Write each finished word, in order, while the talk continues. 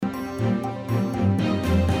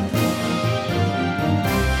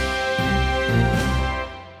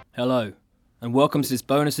Hello, and welcome to this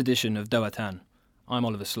bonus edition of Doatan. I'm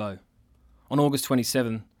Oliver Slow. On August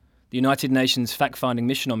 27, the United Nations fact-finding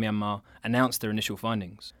mission on Myanmar announced their initial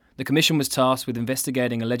findings. The Commission was tasked with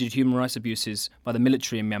investigating alleged human rights abuses by the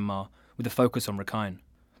military in Myanmar with a focus on Rakhine.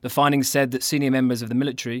 The findings said that senior members of the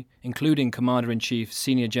military, including Commander-in-Chief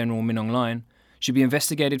Senior General Min Aung Hlaing, should be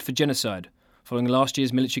investigated for genocide following last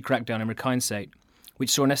year's military crackdown in Rakhine State,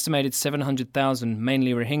 which saw an estimated 700,000,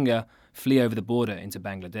 mainly Rohingya, flee over the border into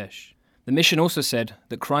Bangladesh. The mission also said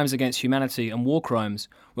that crimes against humanity and war crimes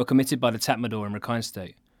were committed by the Tatmadaw in Rakhine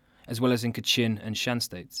State, as well as in Kachin and Shan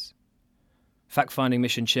states. Fact-finding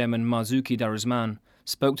mission chairman Marzuki Darusman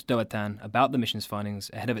spoke to Doatan about the mission's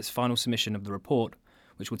findings ahead of its final submission of the report,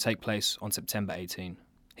 which will take place on September 18.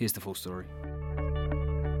 Here's the full story.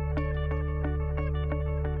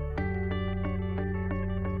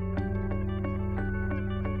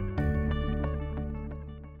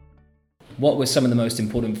 What were some of the most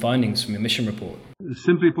important findings from your mission report?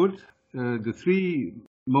 Simply put, the three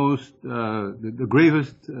most, the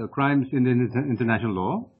gravest crimes in the international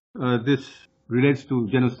law. This relates to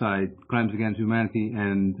genocide, crimes against humanity,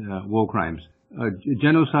 and war crimes.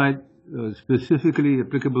 Genocide specifically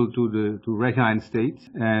applicable to Rakhine State,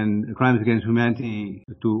 and crimes against humanity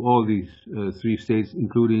to all these three states,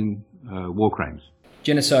 including war crimes.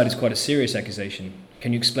 Genocide is quite a serious accusation.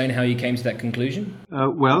 Can you explain how you came to that conclusion?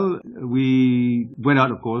 Well, we went out,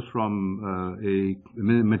 of course, from a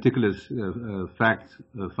meticulous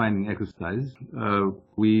fact-finding exercise.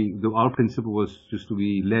 Our principle was just to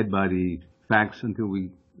be led by the facts until we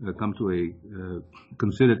come to a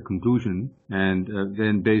considered conclusion, and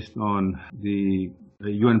then based on the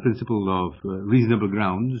UN principle of reasonable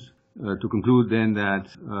grounds, to conclude then that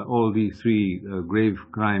all these three grave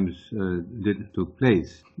crimes took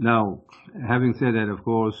place. Now, having said that, of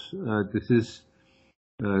course, this is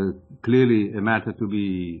clearly a matter to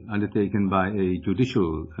be undertaken by a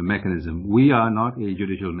judicial mechanism. We are not a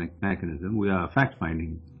judicial mechanism. We are a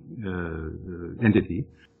fact-finding entity.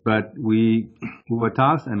 But we were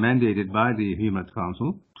tasked and mandated by the Human Rights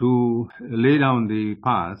Council to lay down the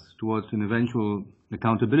path towards an eventual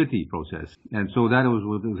accountability process. And so that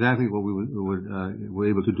was exactly what we were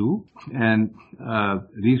able to do. And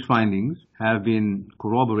these findings have been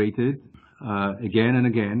corroborated again and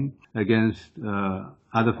again against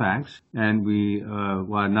other facts. And we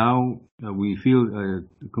feel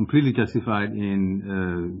completely justified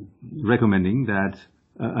in recommending that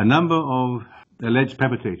a number of alleged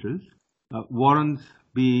perpetrators warrant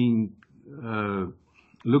being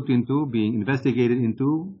looked into, being investigated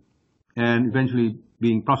into, and eventually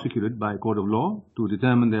being prosecuted by a court of law to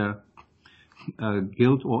determine their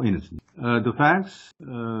guilt or innocence. The facts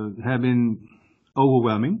have been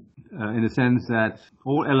overwhelming in the sense that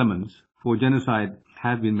all elements for genocide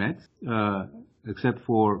have been met, except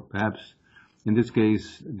for perhaps in this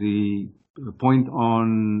case the point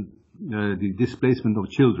on the displacement of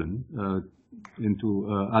children into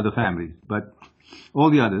other families. But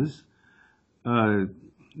all the others, the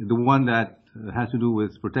one that has to do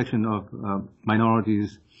with protection of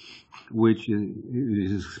minorities, which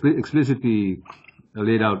is explicitly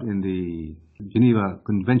laid out in the Geneva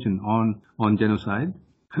Convention on Genocide.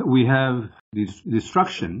 We have the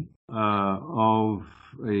destruction of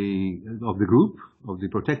the group, of the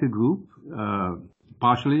protected group,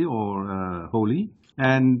 partially or wholly,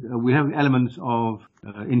 and we have elements of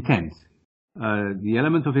intent. The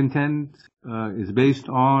element of intent is based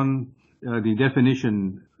on the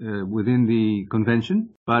definition within the convention,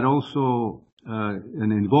 but also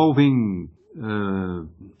an involving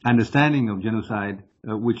understanding of genocide,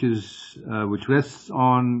 which rests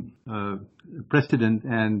on precedent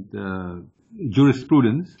and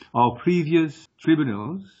jurisprudence of previous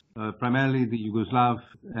tribunals, primarily the Yugoslav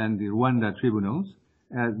and the Rwanda tribunals,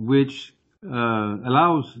 which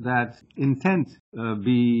allows that intent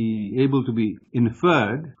be able to be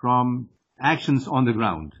inferred from actions on the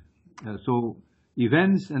ground. So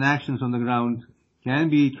events and actions on the ground can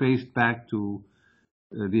be traced back to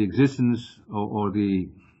the existence or the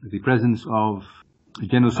presence of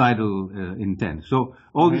genocidal intent. So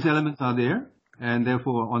all these elements are there, and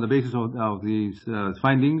therefore, on the basis of these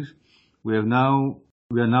findings, we are now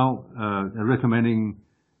recommending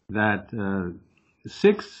that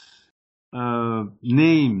 6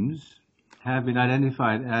 names have been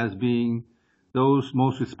identified as being those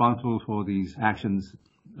most responsible for these actions,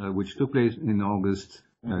 which took place in August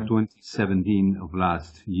 2017 of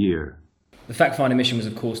last year. The fact-finding mission was,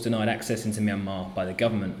 of course, denied access into Myanmar by the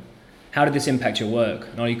government. How did this impact your work,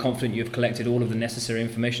 and are you confident you have collected all of the necessary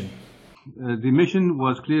information? The mission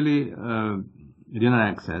was clearly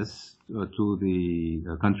denied access to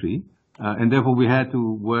the country And therefore we had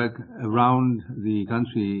to work around the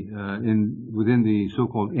country within the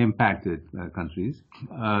so-called impacted countries.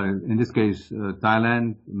 In this case,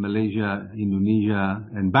 Thailand, Malaysia, Indonesia,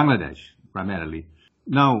 and Bangladesh primarily.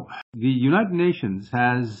 Now, the United Nations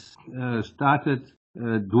has started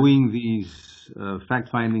doing these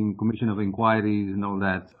fact-finding commission of inquiries and all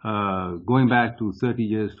that, going back to 30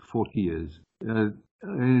 years to 40 years.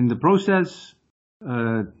 In the process,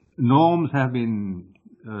 norms have been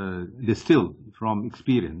distilled from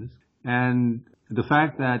experience, and the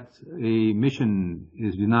fact that a mission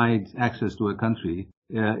is denied access to a country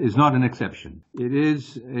is not an exception. It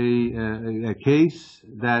is a case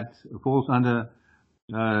that falls under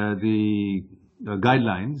the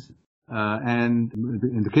guidelines, and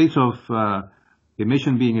in the case of a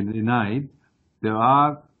mission being denied, there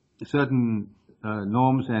are certain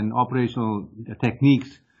norms and operational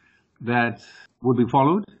techniques that would be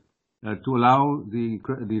followed to allow the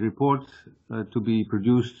report to be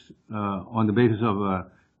produced on the basis of a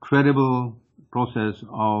credible process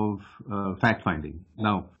of fact-finding.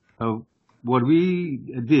 Now, what we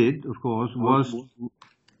did, of course, was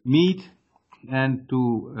meet and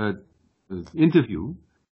to interview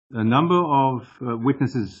a number of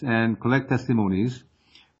witnesses and collect testimonies,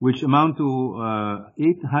 which amount to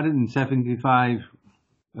 875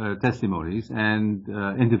 testimonies and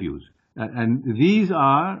interviews. And these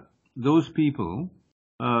are those people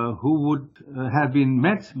who would have been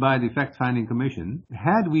met by the fact-finding commission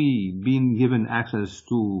had we been given access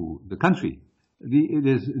to the country. It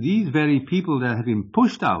is these very people that have been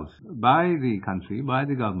pushed out by the country, by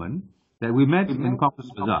the government, that we met in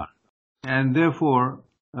Cox's Bazar. And therefore,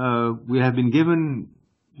 we have been given,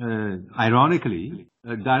 ironically,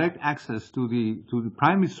 direct access to the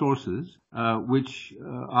primary sources, which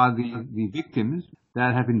are the victims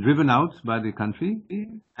that have been driven out by the country,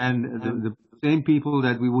 and the same people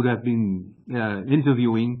that we would have been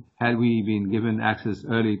interviewing had we been given access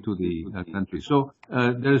early to the country. So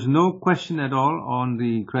there's no question at all on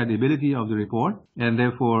the credibility of the report, and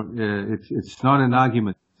therefore it's not an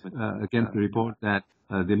argument against the report that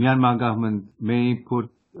the Myanmar government may put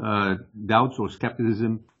doubts or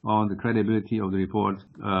skepticism on the credibility of the report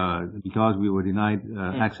because we were denied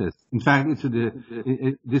access. In fact, it's a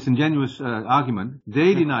disingenuous argument.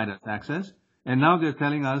 They denied us access, and now they're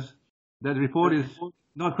telling us that the report is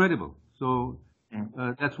not credible. So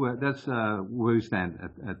that's where we stand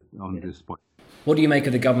on this point. What do you make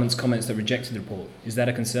of the government's comments that rejected the report? Is that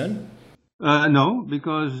a concern? No,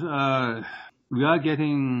 because we are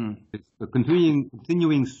getting a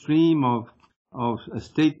continuing stream of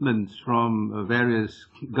statements from various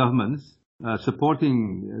governments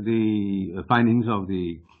supporting the findings of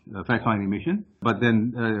the fact-finding mission. But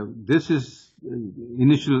then this is an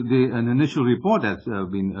initial report that's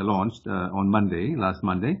been launched on last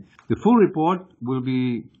Monday. The full report will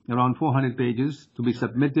be around 400 pages to be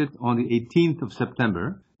submitted on the 18th of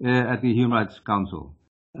September at the Human Rights Council.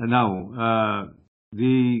 Now,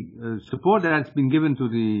 the support that's been given to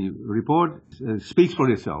the report speaks for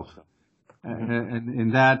itself. And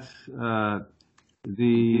in that,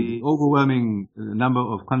 the overwhelming number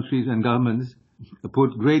of countries and governments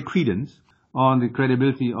put great credence on the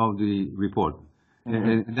credibility of the report.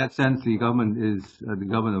 In that sense, the government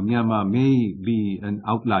of Myanmar may be an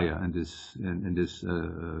outlier in this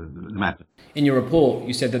matter. In your report,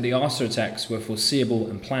 you said that the ARSA attacks were foreseeable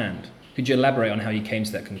and planned. Could you elaborate on how you came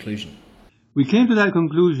to that conclusion? We came to that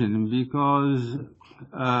conclusion because,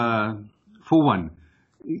 for one,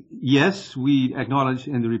 yes, we acknowledge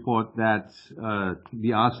in the report that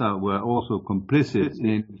the ARSA were also complicit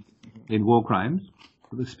in war crimes.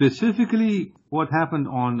 Specifically, what happened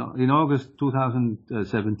in August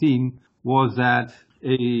 2017 was that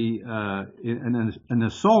an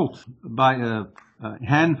assault by a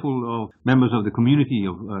handful of members of the community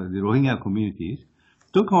of the Rohingya communities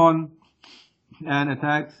took on and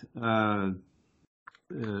attacked a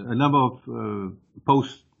number of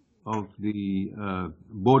posts of the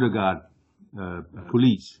border guard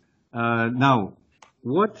police. Now,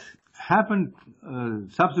 what happened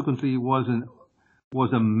subsequently was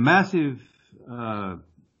a massive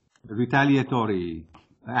retaliatory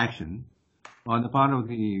action on the part of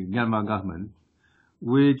the Myanmar government,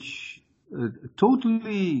 which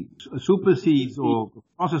totally supersedes or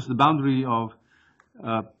crosses the boundary of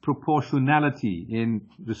proportionality in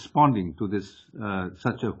responding to this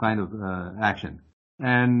such a kind of action.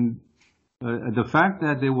 And the fact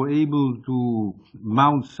that they were able to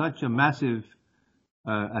mount such a massive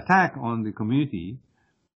attack on the community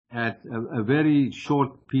at a very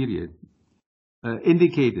short period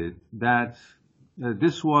indicated that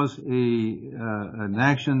this was an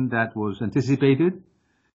action that was anticipated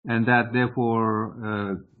and that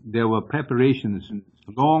therefore there were preparations,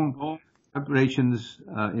 long preparations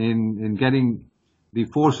in getting the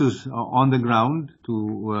forces on the ground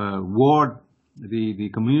to ward the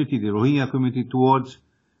community, the Rohingya community, towards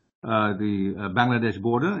the Bangladesh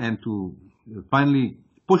border and to finally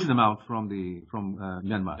push them out from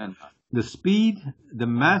Myanmar. The speed, the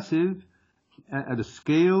massive, the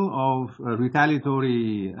scale of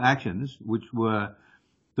retaliatory actions, which were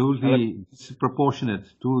totally disproportionate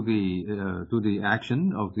to the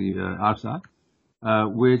action of the ARSA,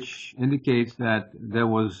 which indicates that there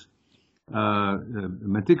was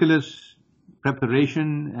meticulous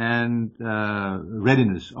preparation and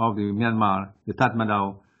readiness of the Myanmar, the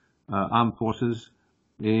Tatmadaw armed forces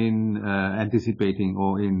in anticipating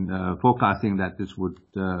or in forecasting that this would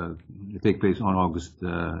take place on August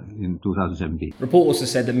in 2017. Report also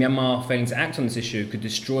said that Myanmar failing to act on this issue could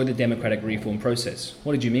destroy the democratic reform process.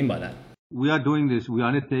 What did you mean by that? We are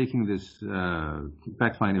undertaking this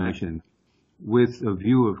fact-finding mission with a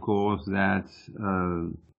view, of course, that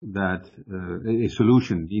a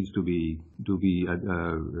solution needs to be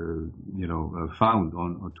found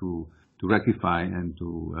on to rectify and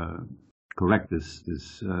to correct this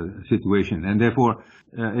situation. And therefore,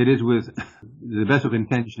 it is with the best of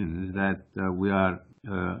intentions that we are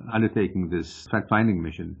undertaking this fact-finding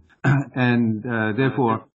mission. And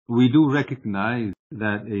therefore, we do recognize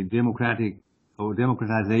that a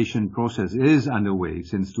democratization process is underway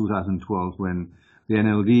since 2012, when the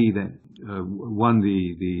NLD won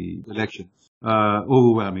the elections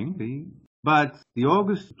overwhelmingly. But the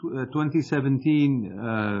August 2017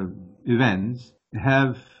 events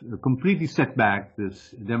have completely set back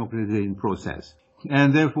this democratization process.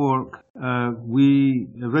 And therefore, we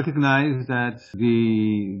recognize that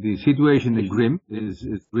the situation is grim.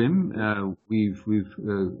 We've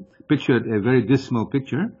pictured a very dismal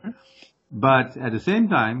picture. But at the same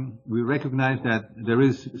time, we recognize that there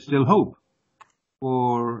is still hope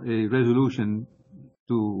for a resolution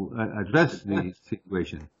to address the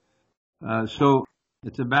situation. So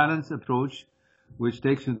it's a balanced approach which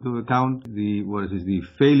takes into account the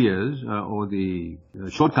failures or the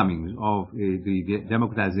shortcomings of the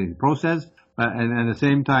democratization process, and at the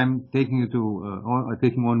same time taking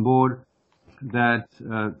on board that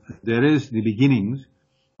there is the beginnings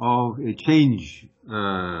of a change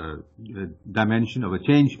dimension, of a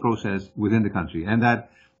change process within the country, and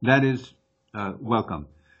that is welcome.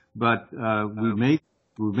 But we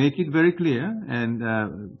make it very clear, and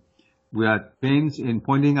we are at pains in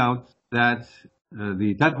pointing out that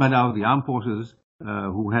the Tatmadaw, the armed forces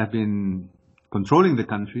who have been controlling the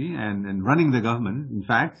country and running the government, in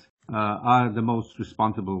fact, are the most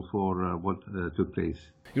responsible for what took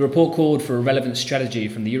place. Your report called for a relevant strategy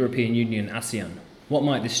from the European Union and ASEAN. What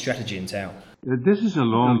might this strategy entail? This is a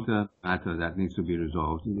long-term matter that needs to be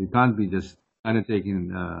resolved. It can't be just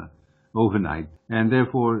undertaken overnight. And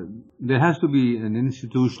therefore, there has to be an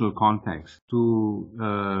institutional context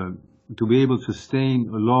to be able to sustain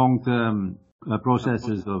long-term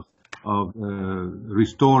processes of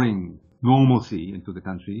restoring normalcy into the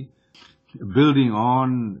country, building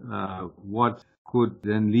on what could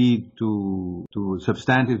then lead to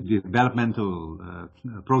substantive developmental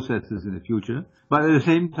processes in the future, but at the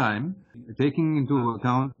same time taking into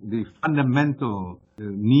account the fundamental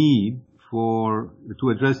need to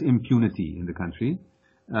address impunity in the country,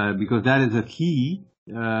 because that is a key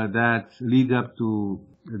that leads up to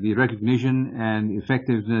the recognition and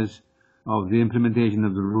effectiveness of the implementation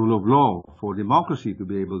of the rule of law for democracy to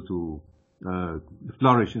be able to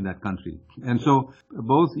flourish in that country. And so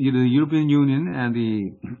both the European Union and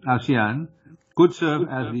the ASEAN could serve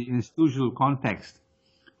as the institutional context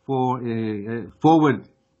for a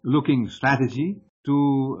forward-looking strategy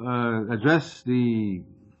to address the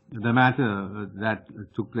matter that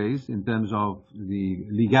took place in terms of the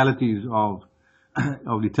legalities of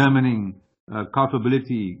determining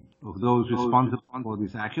culpability of those responsible for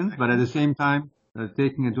these actions, but at the same time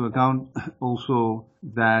taking into account also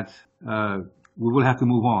that we will have to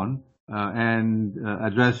move on and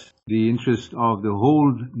address the interest of the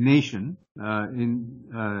whole nation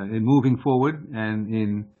in moving forward and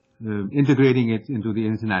in integrating it into the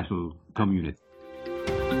international community.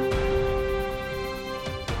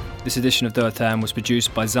 This edition of Doa Tan was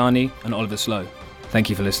produced by Zani and Oliver Slow.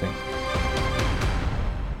 Thank you for listening.